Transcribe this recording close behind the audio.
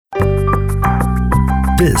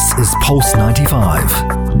This is Pulse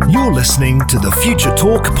 95. You're listening to the Future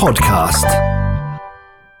Talk podcast.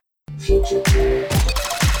 Future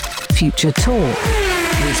Talk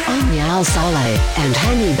with Omnia Al-Saleh and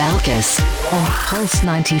Hani Balkis on Pulse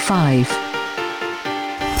 95.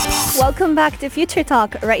 Welcome back to Future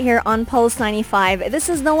Talk right here on Pulse 95. This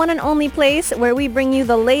is the one and only place where we bring you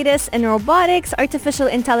the latest in robotics, artificial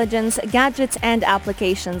intelligence, gadgets, and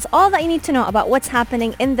applications. All that you need to know about what's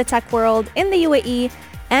happening in the tech world, in the UAE,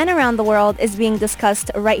 and around the world is being discussed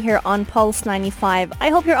right here on Pulse 95.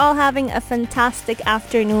 I hope you're all having a fantastic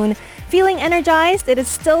afternoon, feeling energized. It is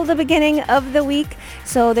still the beginning of the week,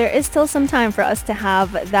 so there is still some time for us to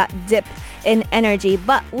have that dip in energy.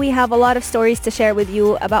 But we have a lot of stories to share with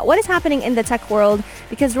you about what is happening in the tech world,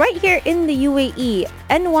 because right here in the UAE,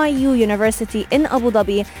 NYU University in Abu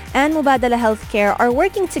Dhabi and Mubadala Healthcare are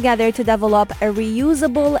working together to develop a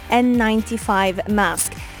reusable N-95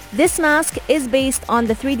 mask. This mask is based on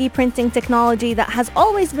the 3D printing technology that has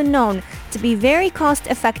always been known to be very cost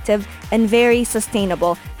effective and very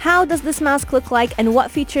sustainable. How does this mask look like and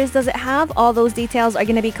what features does it have? All those details are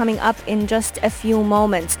going to be coming up in just a few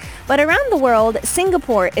moments. But around the world,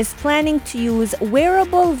 Singapore is planning to use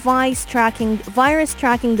wearable virus tracking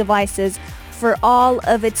devices for all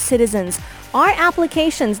of its citizens. Are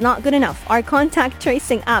applications not good enough? Are contact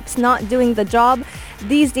tracing apps not doing the job?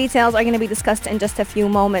 These details are going to be discussed in just a few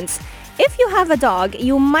moments. If you have a dog,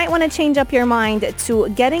 you might want to change up your mind to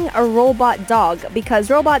getting a robot dog, because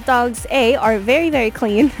robot dogs, A, are very, very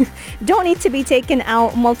clean, don't need to be taken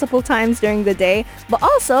out multiple times during the day, but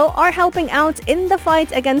also are helping out in the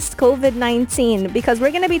fight against COVID-19, because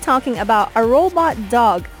we're going to be talking about a robot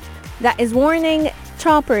dog that is warning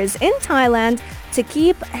choppers in Thailand to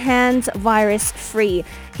keep hands virus free.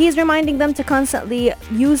 He's reminding them to constantly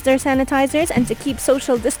use their sanitizers and to keep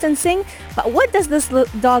social distancing. But what does this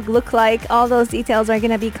dog look like? All those details are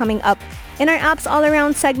going to be coming up. In our Apps All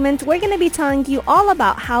Around segment, we're going to be telling you all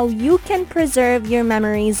about how you can preserve your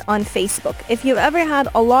memories on Facebook. If you've ever had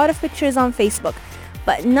a lot of pictures on Facebook,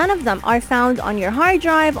 but none of them are found on your hard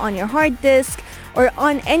drive, on your hard disk, or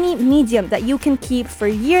on any medium that you can keep for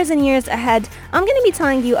years and years ahead, I'm going to be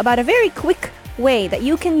telling you about a very quick way that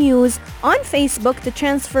you can use on Facebook to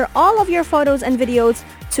transfer all of your photos and videos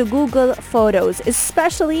to Google Photos,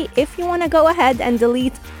 especially if you want to go ahead and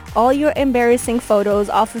delete all your embarrassing photos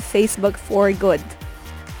off of Facebook for good.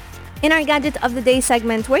 In our Gadget of the Day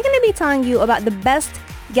segment, we're going to be telling you about the best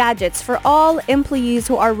gadgets for all employees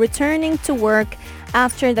who are returning to work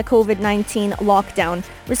after the COVID-19 lockdown.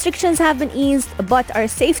 Restrictions have been eased, but our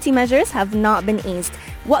safety measures have not been eased.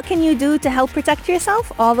 What can you do to help protect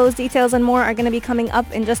yourself? All those details and more are going to be coming up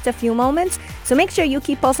in just a few moments. So make sure you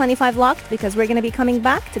keep Pulse 95 locked, because we're going to be coming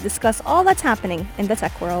back to discuss all that's happening in the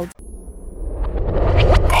tech world.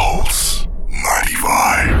 Pulse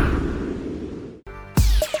 95.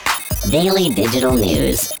 Daily digital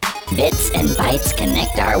news. Bits and bytes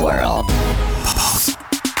connect our world.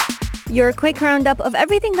 Your quick roundup of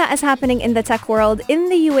everything that is happening in the tech world in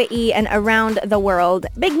the UAE and around the world.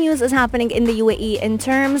 Big news is happening in the UAE in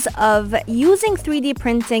terms of using 3D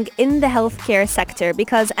printing in the healthcare sector,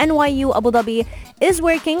 because NYU Abu Dhabi is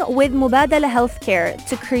working with Mubadala Healthcare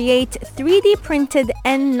to create 3D printed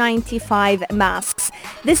N-95 masks.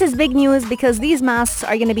 This is big news because these masks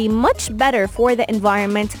are going to be much better for the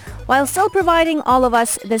environment while still providing all of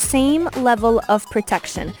us the same level of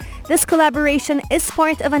protection. This collaboration is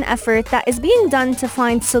part of an effort that is being done to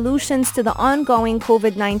find solutions to the ongoing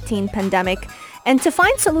COVID-19 pandemic and to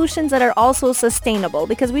find solutions that are also sustainable,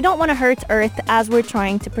 because we don't want to hurt Earth as we're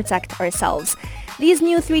trying to protect ourselves. These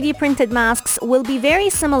new 3D printed masks will be very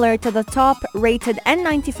similar to the top-rated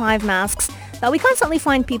N95 masks that we constantly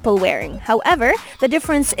find people wearing. However, the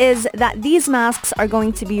difference is that these masks are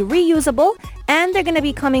going to be reusable and they're going to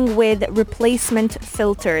be coming with replacement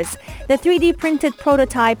filters. The 3D printed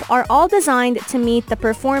prototype are all designed to meet the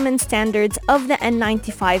performance standards of the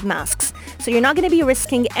N95 masks, so you're not going to be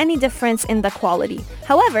risking any difference in the quality.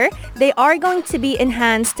 However, they are going to be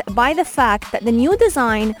enhanced by the fact that the new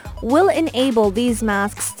design will enable these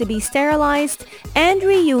masks to be sterilized and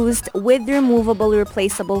reused with removable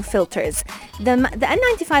replaceable filters. The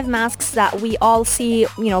N95 masks that we all see,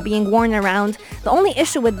 being worn around, the only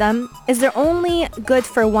issue with them is they're only good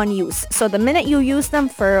for one use. So the minute you use them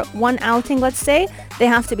for one outing, let's say, they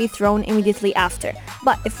have to be thrown immediately after.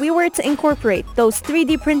 But if we were to incorporate those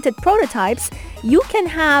 3D printed prototypes, you can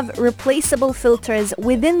have replaceable filters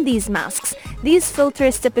within these masks. These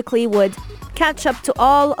filters typically would catch up to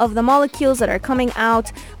all of the molecules that are coming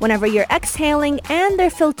out whenever you're exhaling, and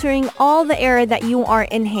they're filtering all the air that you are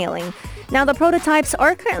inhaling. Now, the prototypes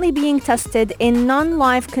are currently being tested in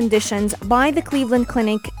non-live conditions by the Cleveland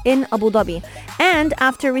Clinic in Abu Dhabi. And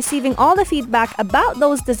after receiving all the feedback about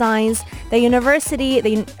those designs, the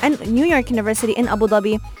New York University in Abu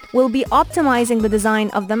Dhabi will be optimizing the design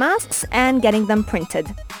of the masks and getting them printed.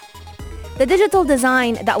 The digital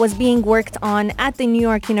design that was being worked on at the New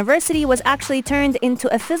York University was actually turned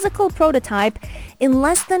into a physical prototype in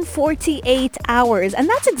less than 48 hours. And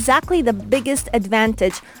that's exactly the biggest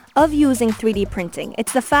advantage of using 3D printing.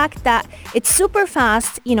 It's the fact that it's super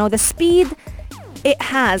fast, the speed it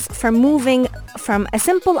has for moving from a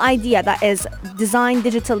simple idea that is designed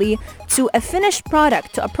digitally to a finished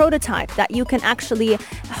product, to a prototype that you can actually,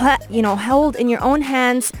 hold in your own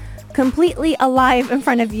hands, completely alive in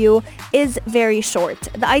front of you, is very short.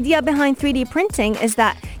 The idea behind 3D printing is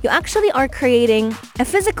that you actually are creating a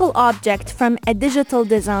physical object from a digital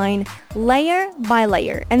design layer by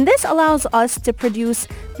layer. And this allows us to produce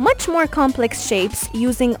much more complex shapes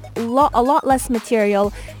using a lot less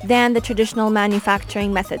material than the traditional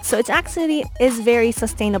manufacturing methods. So it actually is very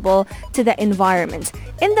sustainable to the environment.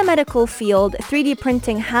 In the medical field, 3D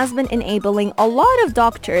printing has been enabling a lot of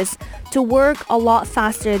doctors to work a lot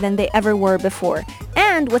faster than they ever were before.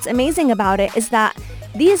 And what's amazing about it is that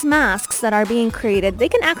these masks that are being created, they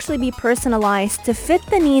can actually be personalized to fit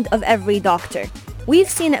the need of every doctor. We've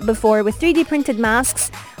seen it before with 3D printed masks.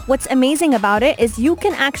 What's amazing about it is you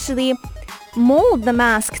can actually mold the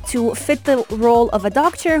mask to fit the role of a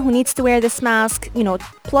doctor who needs to wear this mask,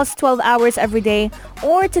 plus 12 hours every day,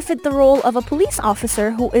 or to fit the role of a police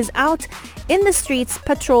officer who is out in the streets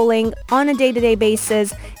patrolling on a day-to-day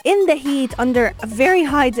basis in the heat under very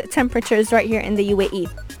high temperatures right here in the UAE.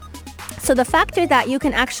 So the factor that you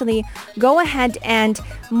can actually go ahead and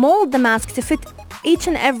mold the mask to fit each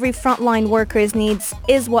and every frontline worker's needs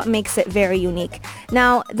is what makes it very unique.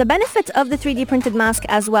 Now, the benefit of the 3D printed mask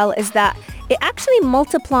as well is that it actually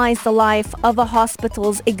multiplies the life of a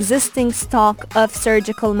hospital's existing stock of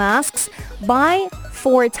surgical masks by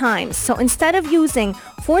 4 times. So instead of using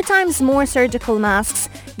 4 times more surgical masks,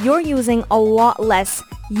 you're using a lot less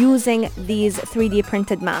using these 3D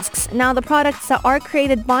printed masks. Now, the products that are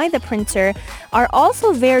created by the printer are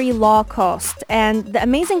also very low cost. And the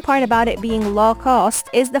amazing part about it being low cost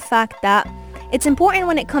is the fact that it's important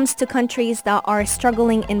when it comes to countries that are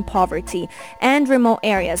struggling in poverty and remote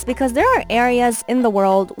areas, because there are areas in the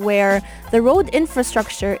world where the road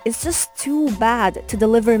infrastructure is just too bad to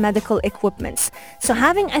deliver medical equipments. So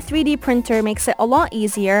having a 3D printer makes it a lot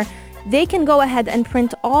easier. They can go ahead and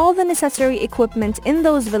print all the necessary equipment in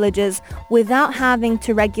those villages without having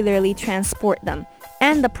to regularly transport them.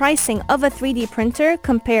 And the pricing of a 3D printer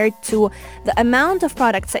compared to the amount of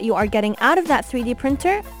products that you are getting out of that 3D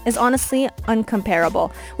printer is honestly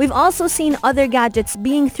uncomparable. We've also seen other gadgets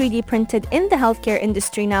being 3D printed in the healthcare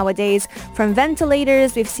industry nowadays, from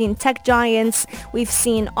ventilators, we've seen tech giants, we've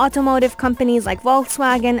seen automotive companies like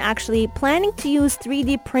Volkswagen actually planning to use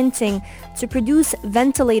 3D printing to produce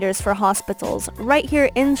ventilators for hospitals. Right here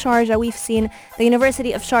in Sharjah, we've seen the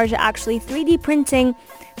University of Sharjah actually 3D printing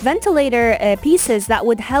ventilator pieces that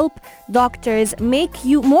would help doctors make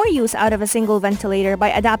more use out of a single ventilator by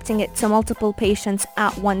adapting it to multiple patients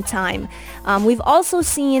at one time. We've also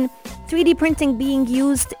seen 3D printing being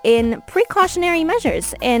used in precautionary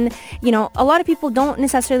measures. And, a lot of people don't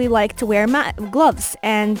necessarily like to wear gloves.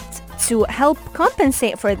 And to help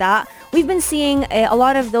compensate for that, we've been seeing a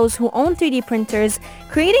lot of those who own 3D printers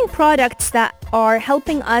creating products that are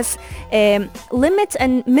helping us limit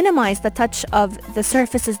and minimize the touch of the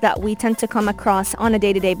surfaces that we tend to come across on a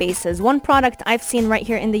day-to-day basis. One product I've seen right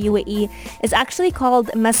here in the UAE is actually called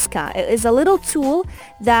Meska. It is a little tool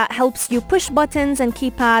that helps you push buttons and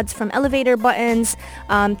keypads, from elevator buttons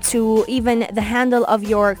to even the handle of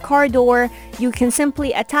your car door. You can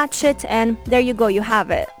simply attach it and there you go, you have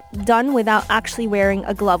it done without actually wearing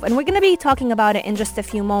a glove. And we're going to be talking about it in just a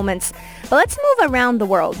few moments. But let's move around the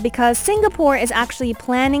world, because Singapore is actually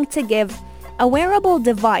planning to give a wearable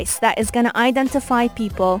device that is going to identify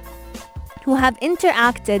people who have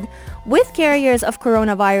interacted with carriers of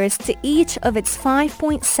coronavirus to each of its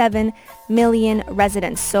 5.7 million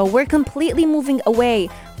residents. So we're completely moving away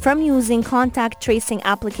from using contact tracing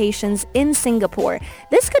applications in Singapore.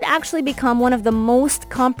 This could actually become one of the most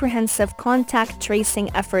comprehensive contact tracing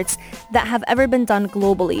efforts that have ever been done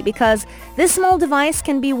globally, because this small device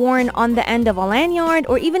can be worn on the end of a lanyard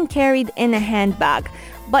or even carried in a handbag.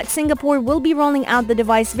 But Singapore will be rolling out the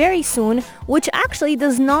device very soon, which actually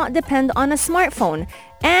does not depend on a smartphone.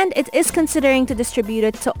 and it is considering to distribute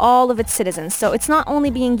it to all of its citizens. So it's not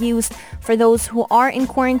only being used for those who are in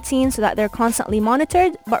quarantine so that they're constantly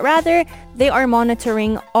monitored, but rather they are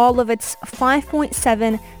monitoring all of its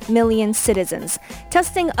 5.7 million citizens.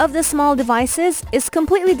 Testing of the small devices is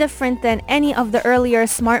completely different than any of the earlier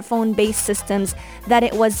smartphone-based systems that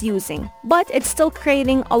it was using, but it's still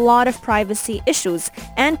creating a lot of privacy issues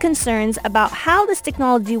and concerns about how this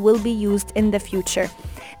technology will be used in the future.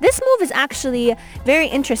 This move is actually very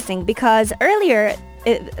interesting because earlier,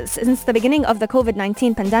 since the beginning of the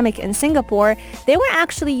COVID-19 pandemic in Singapore, they were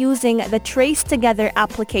actually using the Trace Together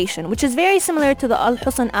application, which is very similar to the Al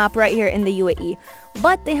Husn app right here in the UAE.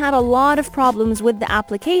 But they had a lot of problems with the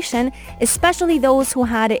application, especially those who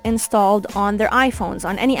had it installed on their iPhones,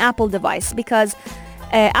 on any Apple device, because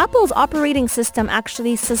Apple's operating system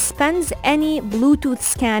actually suspends any Bluetooth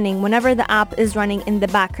scanning whenever the app is running in the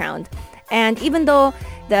background. And even though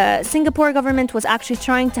the Singapore government was actually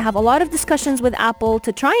trying to have a lot of discussions with Apple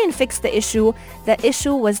to try and fix the issue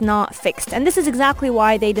was not fixed. And this is exactly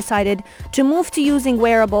why they decided to move to using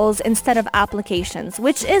wearables instead of applications,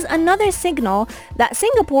 which is another signal that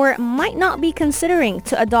Singapore might not be considering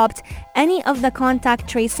to adopt any of the contact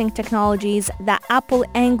tracing technologies that Apple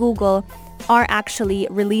and Google are actually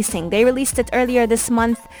releasing. They released it earlier this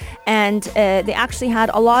month, and they actually had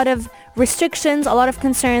a lot of restrictions, a lot of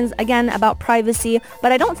concerns, again, about privacy.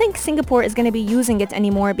 But I don't think Singapore is going to be using it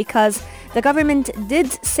anymore because the government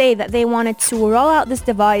did say that they wanted to roll out this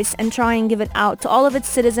device and try and give it out to all of its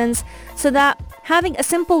citizens so that having a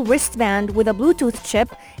simple wristband with a Bluetooth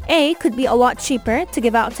chip, A, could be a lot cheaper to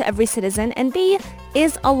give out to every citizen, and B,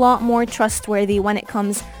 is a lot more trustworthy when it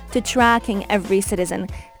comes to tracking every citizen.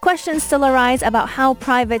 Questions still arise about how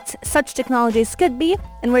private such technologies could be,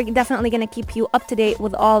 and we're definitely going to keep you up to date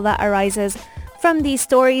with all that arises from these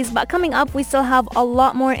stories. But coming up, we still have a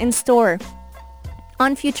lot more in store.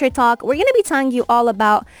 On Future Talk, we're going to be telling you all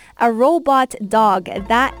about a robot dog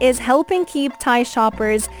that is helping keep Thai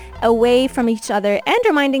shoppers away from each other and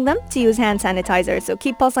reminding them to use hand sanitizer. So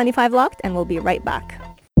keep Pulse 95 locked, and we'll be right back.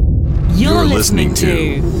 You're listening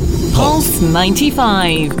to Pulse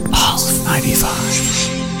 95. Pulse 95.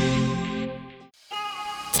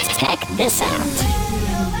 Check this out.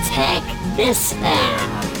 Check this out.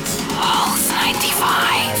 Pulse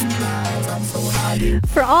 95.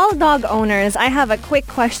 For all dog owners, I have a quick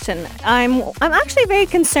question. I'm actually very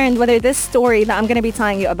concerned whether this story that I'm going to be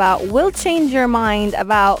telling you about will change your mind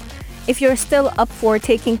about if you're still up for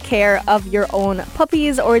taking care of your own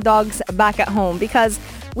puppies or dogs back at home, because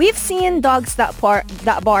we've seen dogs that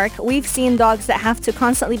bark. We've seen dogs that have to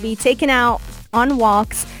constantly be taken out on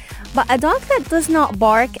walks. But a dog that does not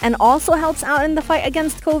bark and also helps out in the fight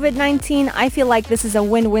against COVID-19, I feel like this is a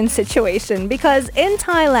win-win situation, because in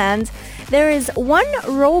Thailand, there is one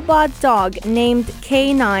robot dog named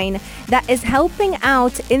K9 that is helping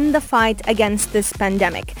out in the fight against this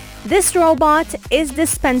pandemic. This robot is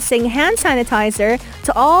dispensing hand sanitizer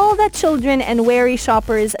to all the children and wary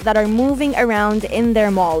shoppers that are moving around in their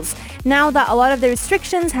malls. Now that a lot of the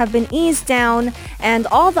restrictions have been eased down and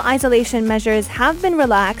all the isolation measures have been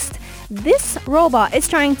relaxed, this robot is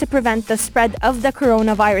trying to prevent the spread of the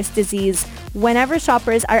coronavirus disease whenever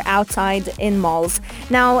shoppers are outside in malls.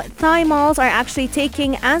 Now, Thai malls are actually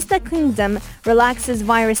taking as the kingdom relaxes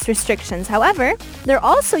virus restrictions. However, they're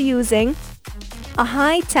also using a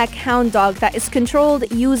high-tech hound dog that is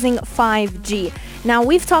controlled using 5G. Now,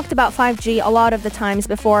 we've talked about 5G a lot of the times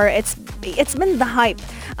before. It's been the hype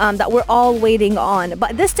that we're all waiting on.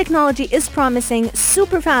 But this technology is promising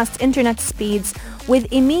super fast internet speeds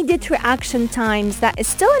with immediate reaction times that is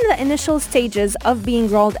still in the initial stages of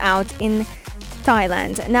being rolled out in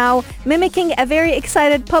Thailand. Now, mimicking a very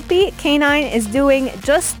excited puppy, K9 is doing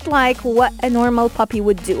just like what a normal puppy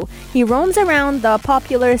would do. He roams around the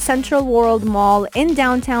popular Central World Mall in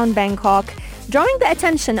downtown Bangkok, drawing the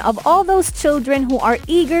attention of all those children who are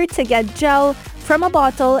eager to get gel from a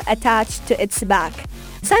bottle attached to its back.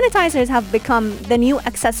 Sanitizers have become the new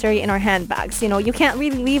accessory in our handbags. You know, you can't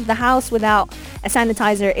really leave the house without a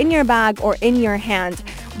sanitizer in your bag or in your hand.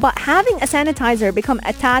 But having a sanitizer become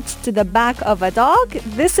attached to the back of a dog,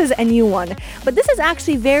 this is a new one. But this is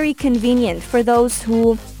actually very convenient for those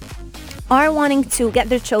who are wanting to get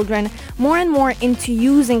their children more and more into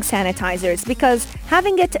using sanitizers, because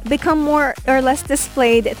having it become more or less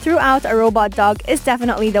displayed throughout a robot dog is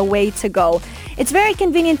definitely the way to go. It's very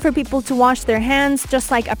convenient for people to wash their hands, just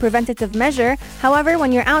like a preventative measure. However,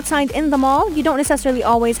 when you're outside in the mall, you don't necessarily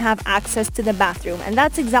always have access to the bathroom. And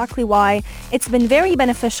that's exactly why it's been very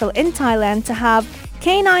beneficial in Thailand to have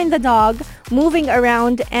K9 the dog moving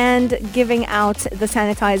around and giving out the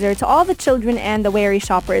sanitizer to all the children and the wary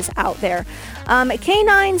shoppers out there.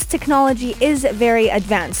 K9's technology is very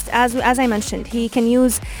advanced. As I mentioned, he can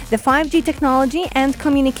use the 5G technology and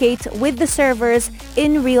communicate with the servers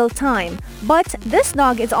in real time. But this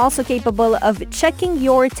dog is also capable of checking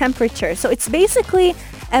your temperature. So it's basically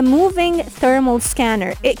a moving thermal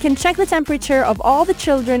scanner. It can check the temperature of all the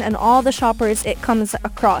children and all the shoppers it comes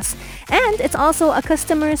across. And it's also a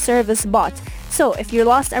customer service bot. So if you're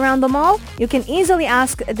lost around the mall, you can easily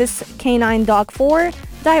ask this K9 dog for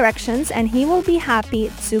directions and he will be happy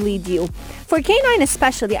to lead you. For K9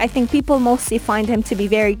 especially, I think people mostly find him to be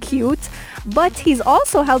very cute, but he's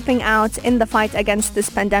also helping out in the fight against this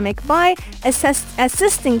pandemic by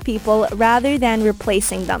assisting people rather than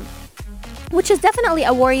replacing them, which is definitely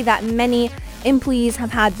a worry that many employees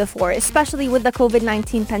have had before, especially with the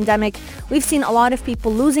COVID-19 pandemic. We've seen a lot of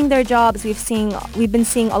people losing their jobs. We've been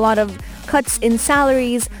seeing a lot of cuts in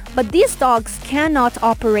salaries, but these dogs cannot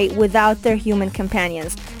operate without their human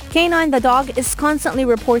companions. K9 the dog is constantly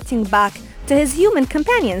reporting back to his human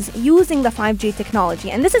companions using the 5G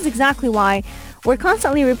technology. And this is exactly why we're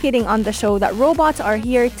constantly repeating on the show that robots are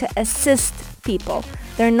here to assist people.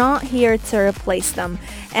 They're not here to replace them.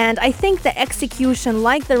 And I think the execution,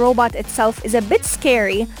 like the robot itself, is a bit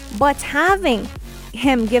scary, but having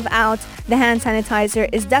him give out the hand sanitizer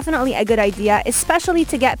is definitely a good idea, especially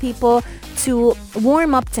to get people to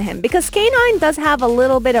warm up to him, because K9 does have a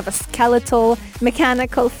little bit of a skeletal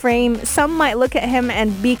mechanical frame. Some might look at him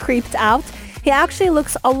and be creeped out. He actually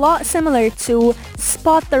looks a lot similar to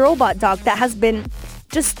Spot the robot dog that has been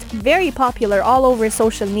just very popular all over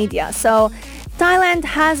social media. So Thailand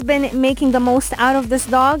has been making the most out of this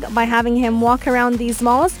dog by having him walk around these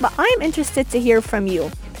malls, but I'm interested to hear from you.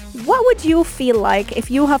 What would you feel like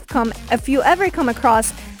if you ever come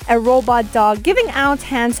across a robot dog giving out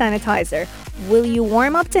hand sanitizer? Will you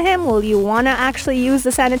warm up to him? Will you want to actually use the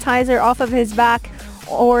sanitizer off of his back?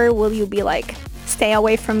 Or will you be like, stay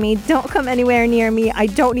away from me, don't come anywhere near me, I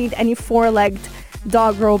don't need any four-legged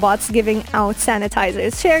dog robots giving out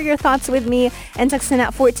sanitizers? Share your thoughts with me and text in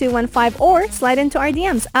at 4215 or slide into our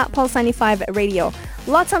DMs at Pulse 95 Radio.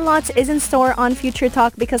 Lots and lots is in store on Future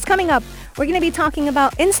Talk, because coming up, we're going to be talking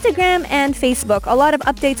about Instagram and Facebook. A lot of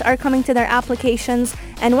updates are coming to their applications,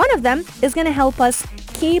 and one of them is going to help us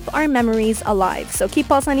keep our memories alive. So keep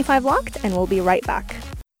Pulse 95 locked, and we'll be right back.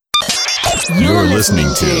 You're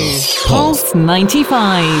listening to Pulse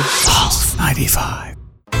 95. Pulse 95.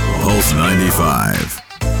 Pulse 95.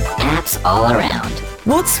 Apps all around.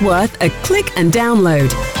 What's worth a click and download?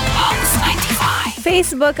 Pulse 95.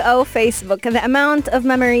 Facebook, oh Facebook. The amount of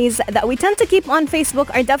memories that we tend to keep on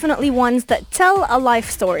Facebook are definitely ones that tell a life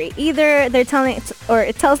story. Either they're telling it, or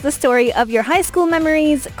it tells the story of your high school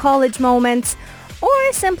memories, college moments,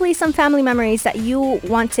 or simply some family memories that you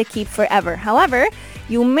want to keep forever. However,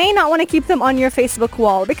 you may not want to keep them on your Facebook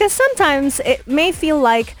wall, because sometimes it may feel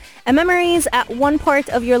like a memories at one part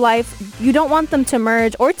of your life, you don't want them to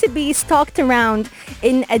merge or to be stalked around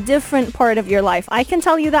in a different part of your life. I can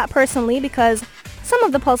tell you that personally, because some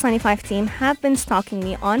of the Pulse 95 team have been stalking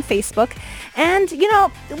me on Facebook. And,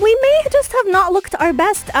 we may just have not looked our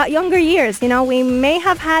best at younger years. We may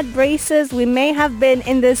have had braces. We may have been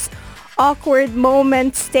in this awkward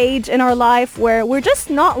moment stage in our life where we're just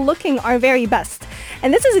not looking our very best.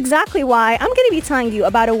 And this is exactly why I'm going to be telling you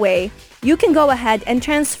about a way you can go ahead and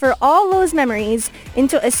transfer all those memories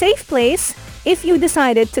into a safe place if you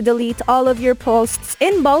decided to delete all of your posts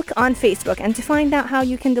in bulk on Facebook. And to find out how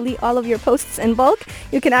you can delete all of your posts in bulk,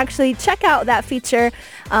 you can actually check out that feature.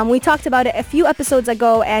 We talked about it a few episodes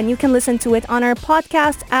ago, and you can listen to it on our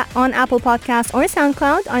podcast on Apple Podcasts or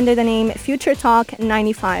SoundCloud under the name Future Talk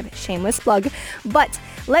 95. Shameless plug. But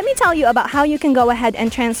let me tell you about how you can go ahead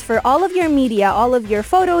and transfer all of your media, all of your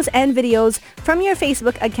photos and videos from your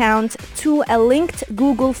Facebook account to a linked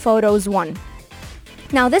Google Photos one.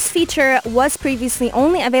 Now, this feature was previously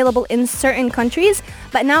only available in certain countries,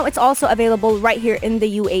 but now it's also available right here in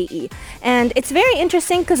the UAE. And it's very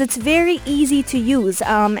interesting because it's very easy to use.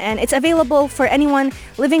 And it's available for anyone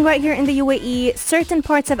living right here in the UAE, certain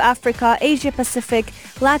parts of Africa, Asia Pacific,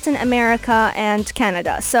 Latin America, and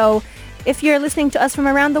Canada. So if you're listening to us from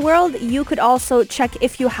around the world, you could also check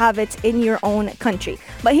if you have it in your own country.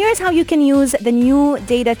 But here's how you can use the new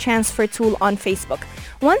data transfer tool on Facebook.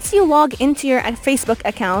 Once you log into your Facebook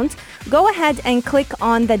account, go ahead and click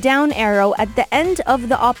on the down arrow at the end of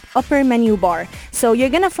the upper menu bar. So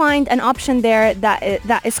you're going to find an option there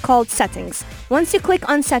that is called Settings. Once you click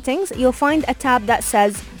on Settings, you'll find a tab that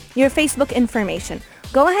says Your Facebook Information.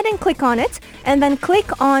 Go ahead and click on it, and then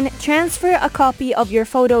click on Transfer a copy of your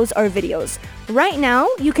photos or videos. Right now,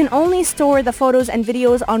 you can only store the photos and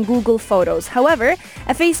videos on Google Photos. However,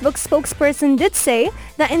 a Facebook spokesperson did say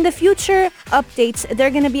that in the future updates,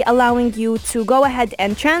 they're going to be allowing you to go ahead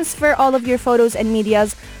and transfer all of your photos and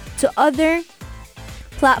medias to other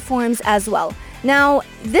platforms as well. Now,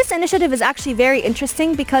 this initiative is actually very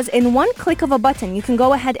interesting because in one click of a button, you can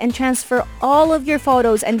go ahead and transfer all of your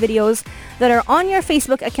photos and videos that are on your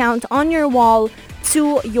Facebook account, on your wall,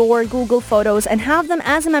 to your Google Photos and have them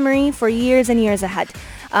as a memory for years and years ahead.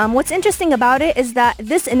 What's interesting about it is that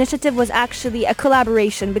this initiative was actually a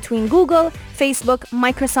collaboration between Google, Facebook,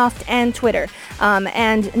 Microsoft, and Twitter.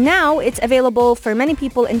 And now it's available for many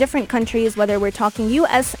people in different countries, whether we're talking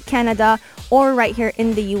US, Canada, or right here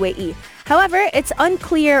in the UAE. However, it's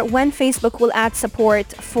unclear when Facebook will add support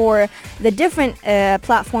for the different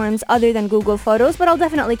platforms other than Google Photos, but I'll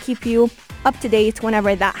definitely keep you up to date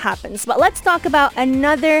whenever that happens. But let's talk about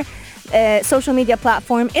another social media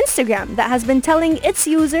platform, Instagram, that has been telling its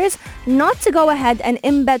users not to go ahead and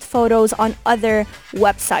embed photos on other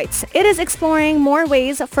websites. It is exploring more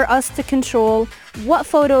ways for us to control what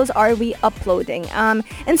photos are we uploading.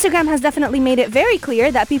 Instagram has definitely made it very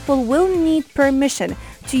clear that people will need permission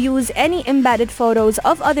to use any embedded photos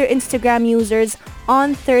of other Instagram users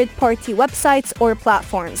on third-party websites or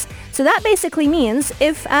platforms. So that basically means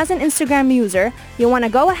if, as an Instagram user, you want to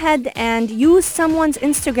go ahead and use someone's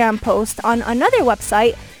Instagram post on another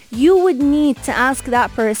website, you would need to ask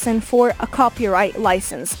that person for a copyright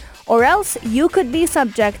license, or else you could be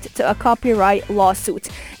subject to a copyright lawsuit.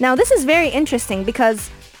 Now, this is very interesting because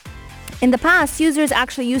in the past, users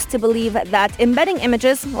actually used to believe that embedding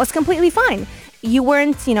images was completely fine. You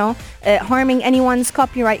weren't, harming anyone's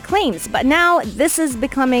copyright claims. But now this is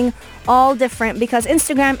becoming all different because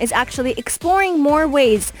Instagram is actually exploring more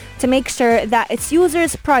ways to make sure that its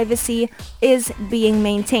users' privacy is being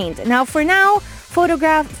maintained. Now, for now,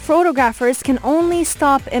 photographers can only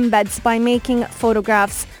stop embeds by making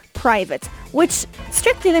photographs private, which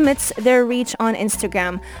strictly limits their reach on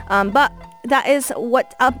Instagram. But that is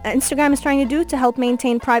what Instagram is trying to do to help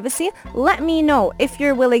maintain privacy. Let me know if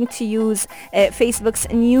you're willing to use Facebook's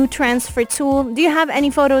new transfer tool. Do you have any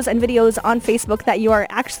photos and videos on Facebook that you are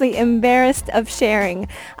actually embarrassed of sharing?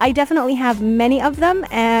 I definitely have many of them,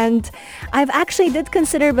 and I've actually did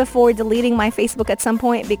consider before deleting my Facebook at some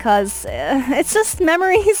point because it's just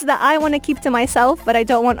memories that I want to keep to myself, but I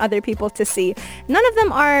don't want other people to see. None of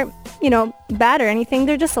them are, bad or anything.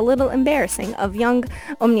 They're just a little embarrassing of young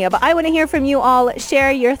Omnia. But I want to hear from you all.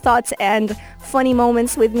 Share your thoughts and funny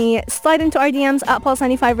moments with me. Slide into our DMs at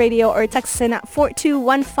Pulse95 Radio or text us in at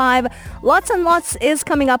 4215. Lots and lots is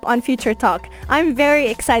coming up on Future Talk. I'm very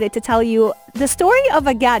excited to tell you the story of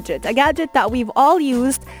a gadget that we've all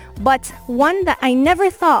used, but one that I never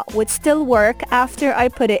thought would still work after I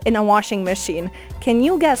put it in a washing machine. Can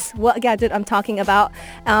you guess what gadget I'm talking about?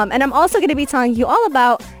 And I'm also going to be telling you all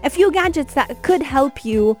about a few gadgets that could help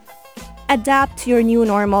you adapt to your new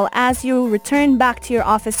normal as you return back to your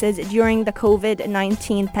offices during the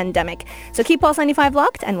COVID-19 pandemic. So keep Pulse 95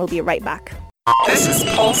 locked and we'll be right back. This is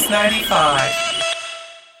Pulse 95.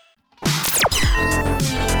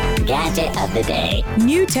 Gadget of the day.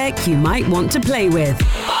 New tech you might want to play with.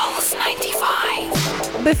 Pulse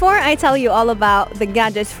 95. Before I tell you all about the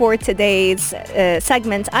gadgets for today's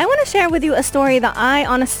segment, I want to share with you a story that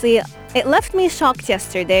it left me shocked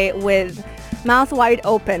yesterday with mouth wide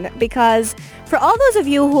open, because for all those of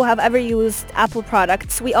you who have ever used Apple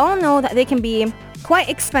products, we all know that they can be quite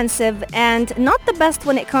expensive and not the best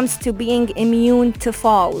when it comes to being immune to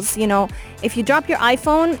falls. If you drop your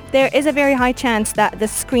iPhone, there is a very high chance that the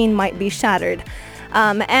screen might be shattered.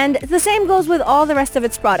 And the same goes with all the rest of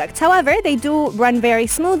its products. However, they do run very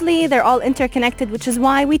smoothly. They're all interconnected, which is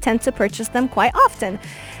why we tend to purchase them quite often.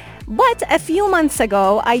 But a few months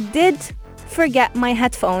ago, I did forget my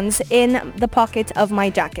headphones in the pocket of my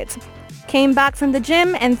jacket. Came back from the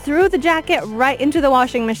gym and threw the jacket right into the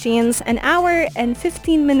washing machines. An hour and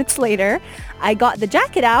 15 minutes later, I got the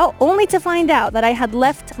jacket out only to find out that I had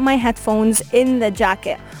left my headphones in the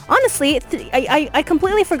jacket. Honestly, I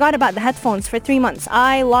completely forgot about the headphones for 3 months.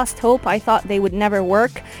 I lost hope. I thought they would never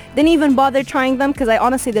work. Didn't even bother trying them because I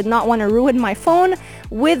honestly did not want to ruin my phone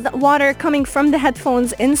with water coming from the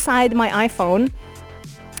headphones inside my iPhone.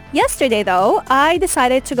 Yesterday, though, I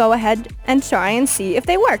decided to go ahead and try and see if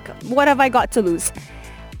they work. What have I got to lose?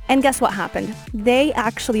 And guess what happened? They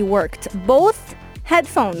actually worked. Both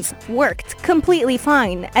headphones worked completely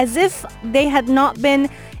fine, as if they had not been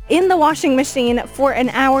in the washing machine for an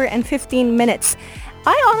hour and 15 minutes.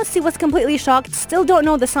 I honestly was completely shocked. Still don't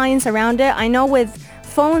know the science around it. I know with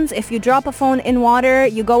phones, if you drop a phone in water,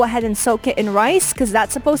 you go ahead and soak it in rice because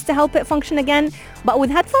that's supposed to help it function again. But with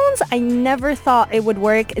headphones, I never thought it would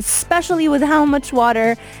work, especially with how much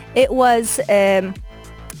water it was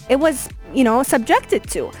subjected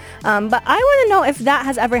to. But I want to know if that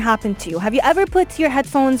has ever happened to you. Have you ever put your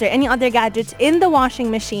headphones or any other gadgets in the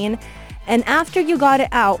washing machine and after you got it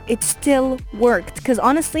out, it still worked? Because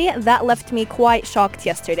honestly, that left me quite shocked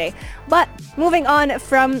yesterday. But moving on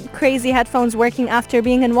from crazy headphones working after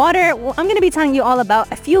being in water, well, I'm going to be telling you all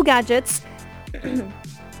about a few gadgets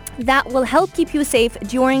that will help keep you safe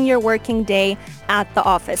during your working day at the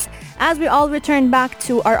office. As we all return back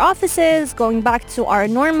to our offices, going back to our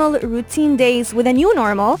normal routine days with a new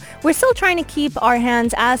normal, we're still trying to keep our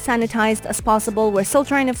hands as sanitized as possible. We're still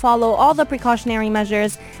trying to follow all the precautionary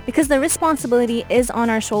measures because the responsibility is on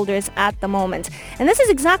our shoulders at the moment. And this is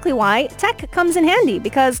exactly why tech comes in handy,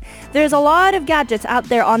 because there's a lot of gadgets out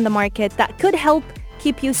there on the market that could help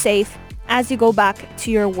keep you safe as you go back to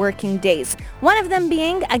your working days. One of them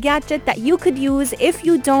being a gadget that you could use if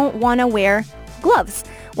you don't want to wear gloves.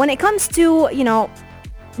 When it comes to,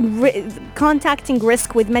 contacting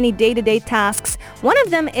risk with many day-to-day tasks, one of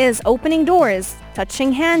them is opening doors,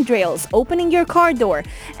 touching handrails, opening your car door.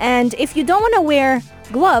 And if you don't want to wear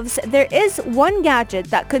gloves, there is one gadget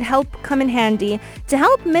that could help come in handy to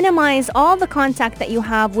help minimize all the contact that you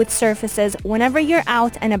have with surfaces whenever you're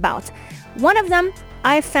out and about. One of them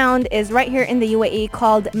I found is right here in the UAE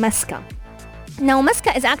called Meska. Now,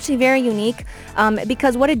 Meska is actually very unique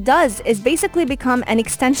because what it does is basically become an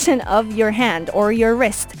extension of your hand or your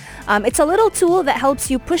wrist. It's a little tool that helps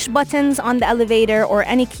you push buttons on the elevator or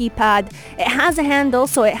any keypad. It has a handle,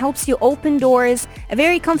 so it helps you open doors, a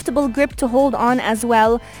very comfortable grip to hold on as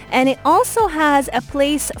well, and it also has a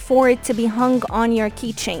place for it to be hung on your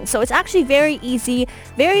keychain. So it's actually very easy,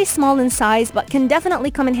 very small in size, but can definitely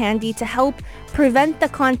come in handy to help prevent the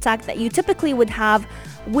contact that you typically would have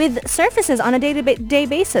with surfaces on a day-to-day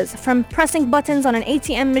basis, from pressing buttons on an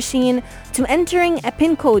ATM machine to entering a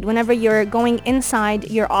PIN code whenever you're going inside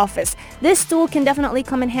your office. This tool can definitely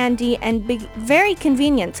come in handy and be very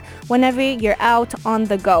convenient whenever you're out on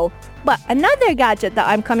the go. But another gadget that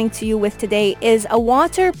I'm coming to you with today is a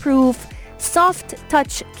waterproof soft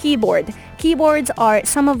touch keyboard. Keyboards are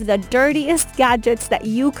some of the dirtiest gadgets that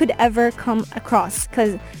you could ever come across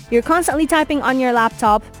because you're constantly typing on your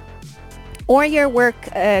laptop or your work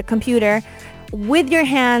computer with your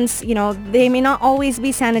hands. They may not always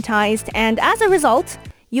be sanitized, and as a result,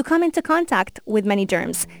 you come into contact with many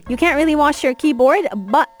germs. You can't really wash your keyboard,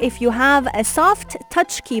 but if you have a soft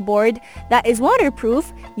touch keyboard that is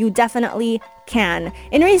waterproof, you definitely can.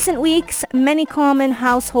 In recent weeks, many common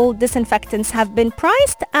household disinfectants have been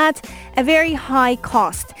priced at a very high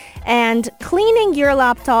cost. And cleaning your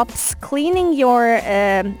laptops, cleaning your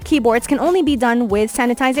keyboards can only be done with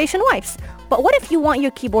sanitization wipes. But what if you want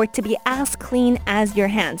your keyboard to be as clean as your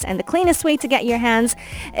hands? And the cleanest way to get your hands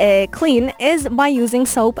clean is by using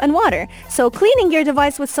soap and water. So cleaning your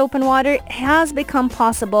device with soap and water has become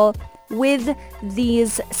possible with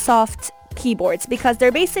these soft keyboards because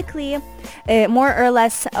they're basically more or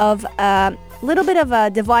less of a little bit of a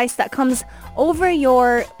device that comes over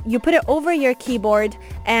you put it over your keyboard,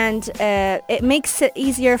 and it makes it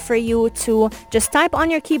easier for you to just type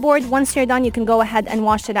on your keyboard. Once you're done, you can go ahead and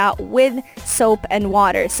wash it out with soap and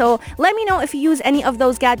water. So let me know if you use any of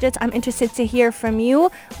those gadgets. I'm interested to hear from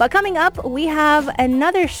you. But coming up, we have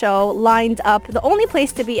another show lined up, the only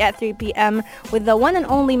place to be at 3 p.m. with the one and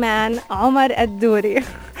only man, Omar Ad-Duri.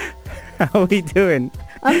 How are we doing?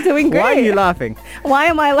 I'm doing great. Why are you laughing? Why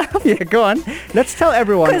am I laughing? Yeah, go on. Let's tell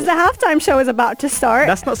everyone. Because the halftime show is about to start.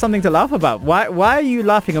 That's not something to laugh about. Why are you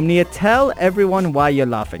laughing, Omnia? Tell everyone why you're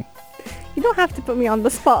laughing. You don't have to put me on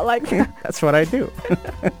the spot like that. That's what I do.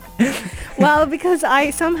 Well, because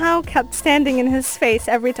I somehow kept standing in his face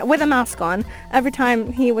every time, with a mask on, every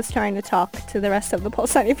time he was trying to talk to the rest of the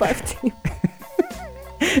Pulse 95 team.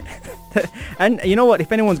 And you know what?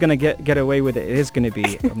 If anyone's going to get away with it, it is going to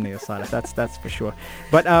be Omnia Salah. That's for sure.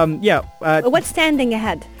 But what's standing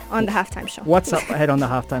ahead on the halftime show? What's up ahead on the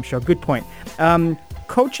halftime show? Good point.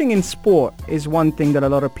 Coaching in sport is one thing that a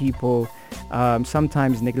lot of people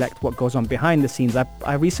sometimes neglect what goes on behind the scenes.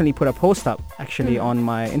 I recently put a post up actually on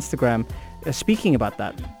my Instagram speaking about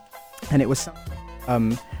that, and it was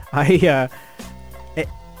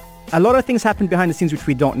a lot of things happen behind the scenes which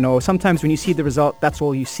we don't know. Sometimes when you see the result, that's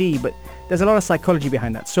all you see, but there's a lot of psychology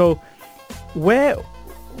behind that. So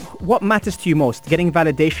what matters to you most? Getting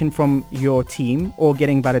validation from your team or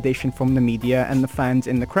getting validation from the media and the fans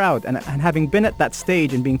in the crowd? And having been at that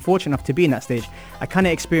stage and being fortunate enough to be in that stage, I kind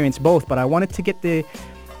of experienced both, but I wanted to get the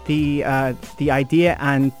the idea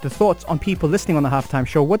and the thoughts on people listening on the halftime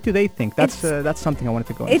show. What do they think? That's something I wanted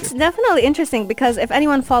to go into. It's definitely interesting because if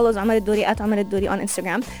anyone follows Omar Al-Douri at Omar Al-Douri on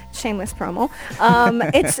Instagram, shameless promo,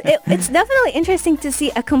 it's definitely interesting to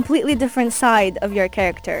see a completely different side of your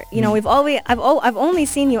character. You know, I've only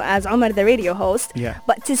seen you as Omar, the radio host,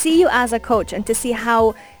 but to see you as a coach and to see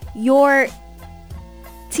how your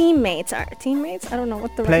teammates, I don't know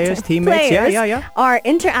what the players, teammates, are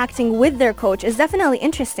interacting with their coach is definitely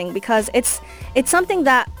interesting because it's something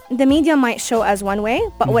that the media might show as one way,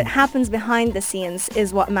 but what happens behind the scenes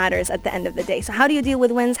is what matters at the end of the day. So how do you deal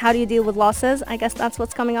with wins? How do you deal with losses? I guess that's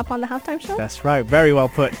what's coming up on the halftime show. That's right. Very well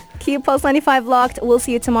put. Keep Pulse 95 locked. We'll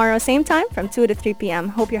see you tomorrow, same time from 2 to 3 p.m.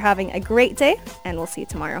 Hope you're having a great day, and we'll see you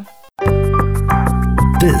tomorrow.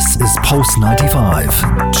 This is Pulse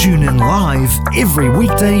 95. Tune in live every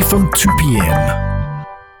weekday from 2 p.m.